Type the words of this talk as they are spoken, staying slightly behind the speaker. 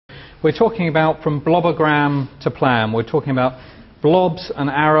we're talking about from blobogram to plan. We're talking about blobs and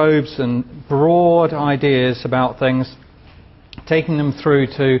arrows and broad ideas about things, taking them through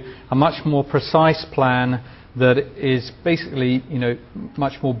to a much more precise plan that is basically,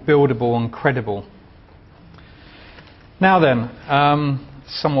 much more buildable and credible. Now then,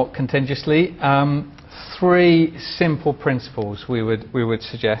 somewhat contentiously, 3 simple principles we would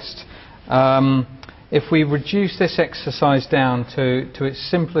suggest. If we reduce this exercise down to its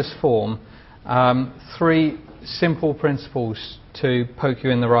simplest form, 3 simple principles to poke you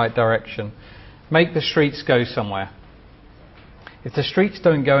in the right direction. Make the streets go somewhere. If the streets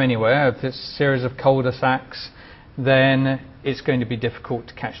don't go anywhere, if it's a series of cul-de-sacs, then it's going to be difficult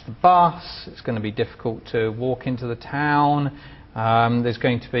to catch the bus, it's going to be difficult to walk into the town, there's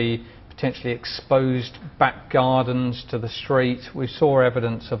going to be potentially exposed back gardens to the street. We saw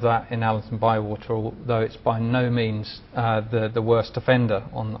evidence of that in Allerton Bywater, although it's by no means the worst offender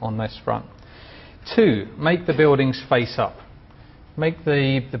on this front. 2, make the buildings face up. Make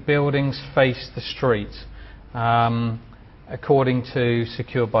the buildings face the street. According to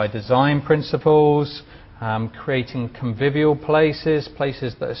secure by design principles, creating convivial places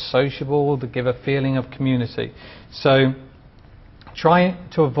that are sociable, that give a feeling of community. So try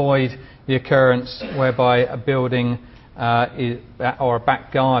to avoid the occurrence whereby a building or a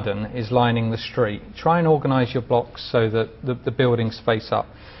back garden is lining the street. Try and organise your blocks so that the buildings face up.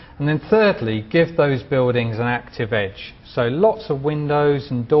 And then thirdly, give those buildings an active edge. So lots of windows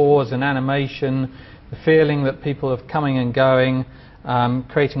and doors and animation, the feeling that people are coming and going,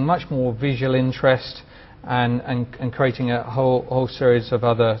 creating much more visual interest and creating a whole series of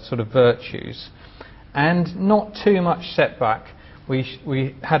other sort of virtues. And not too much setback.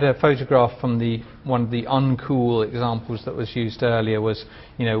 We had a photograph from one of the uncool examples that was used earlier, was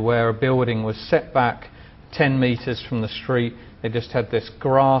where a building was set back 10 metres from the street. They just had this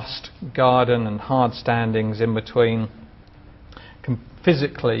grassed garden and hard standings in between,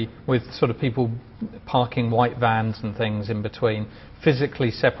 physically, with sort of people parking white vans and things in between, physically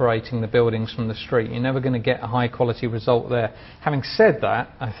separating the buildings from the street. You're never going to get a high quality result there. Having said that,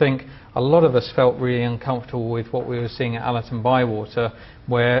 I think a lot of us felt really uncomfortable with what we were seeing at Allerton Bywater,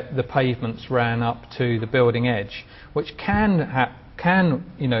 where the pavements ran up to the building edge, which can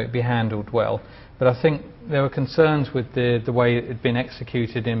be handled well. But I think there were concerns with the way it had been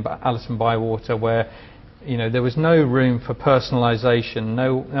executed in Allerton Bywater, where there was no room for personalisation,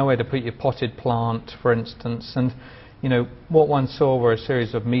 nowhere to put your potted plant, for instance, and what one saw were a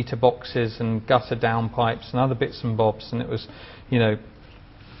series of meter boxes and gutter downpipes and other bits and bobs, and it was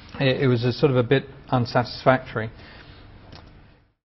it was a sort of a bit unsatisfactory.